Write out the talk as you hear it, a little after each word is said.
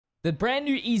The brand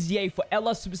new EZA for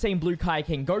Ella, Super Saiyan Blue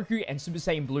Kaioken Goku, and Super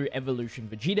Saiyan Blue Evolution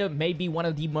Vegeta may be one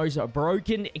of the most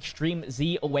broken Extreme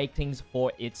Z awakenings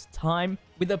for its time,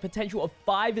 with a potential of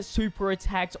 5 super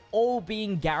attacks all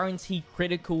being guaranteed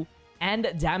critical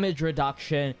and damage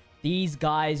reduction. These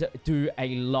guys do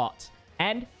a lot,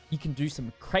 and you can do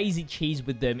some crazy cheese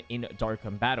with them in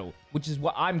Dokkan Battle, which is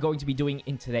what I'm going to be doing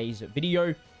in today's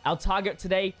video. Our target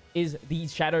today is the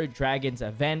Shadow Dragons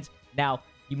event. Now,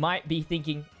 you might be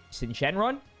thinking, Sin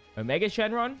Shenron? Omega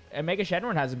Shenron? Omega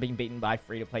Shenron hasn't been beaten by a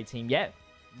free-to-play team yet.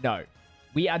 No.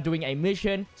 We are doing a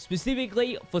mission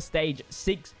specifically for Stage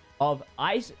 6 of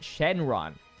Ice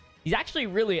Shenron. He's actually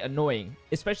really annoying,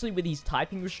 especially with his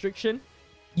typing restriction.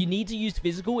 You need to use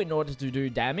physical in order to do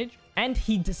damage, and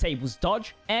he disables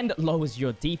dodge and lowers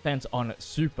your defense on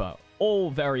super.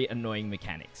 All very annoying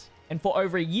mechanics. And for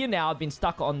over a year now, I've been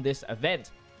stuck on this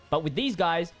event. But with these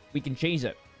guys, we can cheese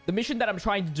it. The mission that I'm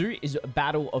trying to do is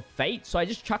Battle of Fate. So I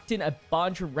just chucked in a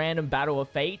bunch of random Battle of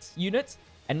Fate units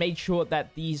and made sure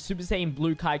that the Super Saiyan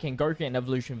Blue Kaioken Goku and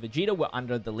Evolution Vegeta were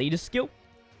under the leader skill.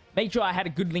 Made sure I had a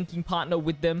good linking partner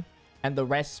with them, and the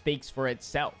rest speaks for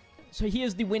itself. So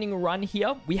here's the winning run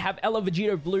here. We have Ella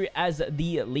Vegeta Blue as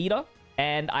the leader,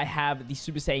 and I have the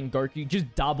Super Saiyan Goku just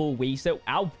double Wii. So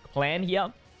our plan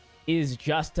here is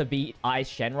just to beat Ice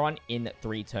Shenron in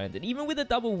 3 turns. And even with a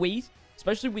double Wii,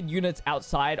 especially with units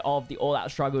outside of the all-out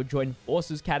struggle join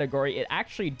forces category, it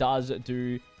actually does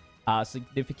do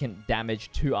significant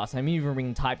damage to us. I'm even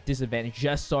bringing type disadvantage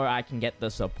just so I can get the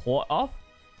support off.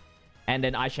 And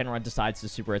then Ice Shenron decides to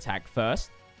super attack first,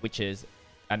 which is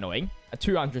annoying. A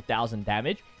 200,000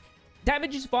 damage.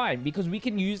 Damage is fine because we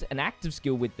can use an active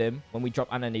skill with them when we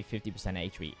drop underneath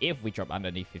 50% HP. If we drop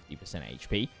underneath 50%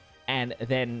 HP. And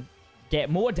then get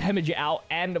more damage out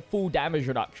and full damage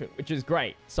reduction, which is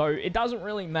great. So it doesn't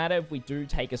really matter if we do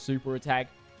take a super attack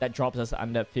that drops us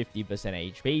under 50%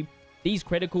 HP. These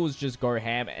criticals just go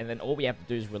ham, and then all we have to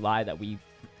do is rely that we,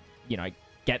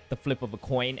 get the flip of a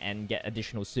coin and get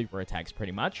additional super attacks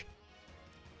pretty much.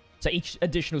 So each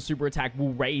additional super attack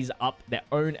will raise up their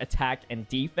own attack and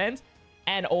defense,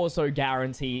 and also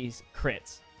guarantees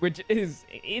crits, which is,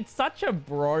 it's such a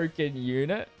broken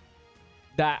unit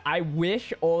that I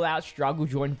wish all-out struggle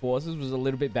join forces was a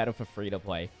little bit better for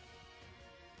free-to-play.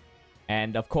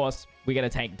 And, of course, we're going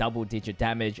to take double-digit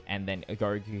damage, and then a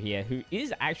Goku here, who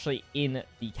is actually in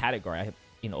the category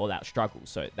in all-out struggle,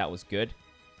 so that was good.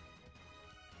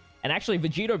 And actually,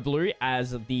 Vegeta Blue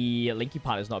as the linking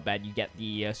part is not bad. You get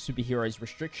the superheroes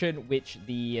restriction, which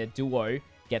the duo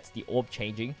gets the orb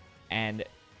changing, and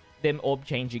them orb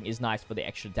changing is nice for the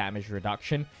extra damage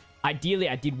reduction. Ideally,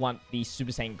 I did want the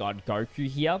Super Saiyan God Goku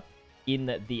here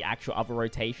in the actual other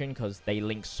rotation because they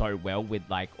link so well with,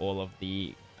 like, all of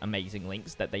the amazing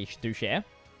links that they do share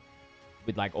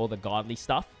with, like, all the godly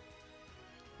stuff.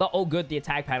 But all good. The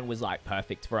attack pattern was, like,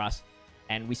 perfect for us.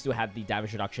 And we still have the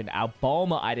damage reduction. Our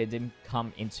Bulma item didn't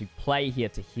come into play here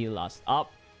to heal us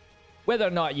up. Whether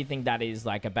or not you think that is,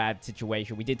 like, a bad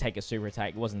situation, we did take a super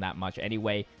attack. It wasn't that much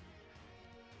anyway.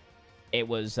 It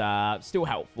was still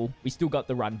helpful. We still got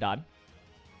the run done.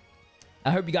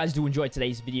 I hope you guys do enjoy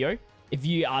today's video. If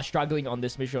you are struggling on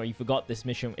this mission or you forgot this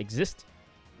mission exists,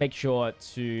 make sure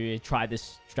to try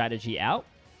this strategy out.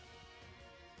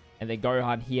 And then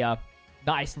Gohan here.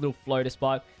 Nice little floater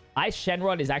spot. Ice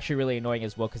Shenron is actually really annoying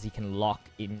as well because he can lock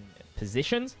in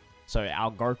positions. So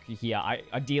our Goku here,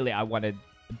 ideally I wanted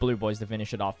the blue boys to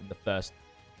finish it off in the first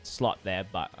slot there,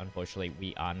 but unfortunately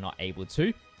we are not able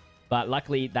to. But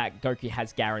luckily that Goku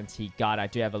has guaranteed guard. I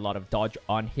do have a lot of dodge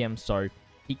on him, so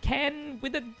he can,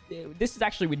 this is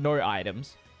actually with no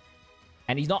items.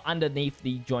 And he's not underneath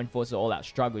the joint forces all-out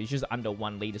struggle. He's just under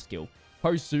 1 leader skill.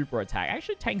 Post super attack.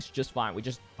 Actually tanks just fine. We're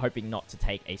just hoping not to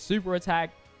take a super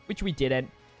attack, which we didn't.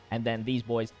 And then these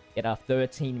boys get a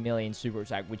 13 million super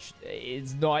attack, which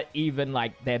is not even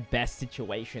like their best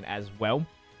situation as well.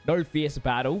 No fierce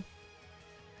battle.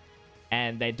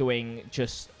 And they're doing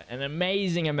just an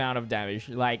amazing amount of damage.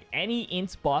 Like, any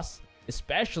int boss,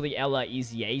 especially Ella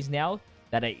EZAs now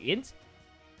that are int,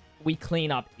 we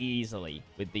clean up easily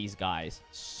with these guys.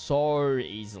 So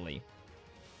easily.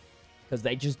 Because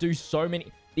they just do so many...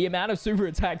 The amount of super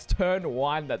attacks turn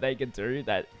 1 that they can do,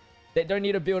 that they don't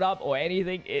need to build up or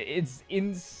anything. It's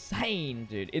insane,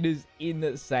 dude. It is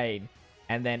insane.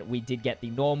 And then we did get the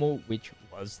normal, which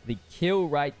was the kill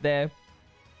right there.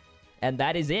 And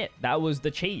that is it. That was the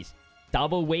cheese.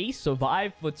 Double Wii,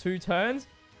 survive for 2 turns.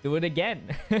 Do it again.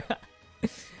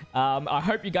 I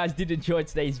hope you guys did enjoy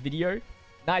today's video.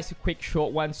 Nice, quick,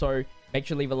 short one. So make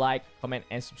sure to leave a like, comment,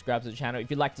 and subscribe to the channel. If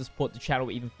you'd like to support the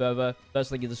channel even further,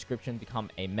 first link in the description, become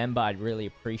a member. I'd really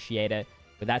appreciate it.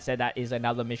 With that said, that is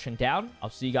another mission down. I'll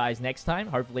see you guys next time.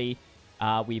 Hopefully,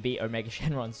 we beat Omega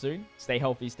Shenron soon. Stay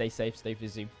healthy, stay safe, stay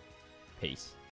busy. Peace.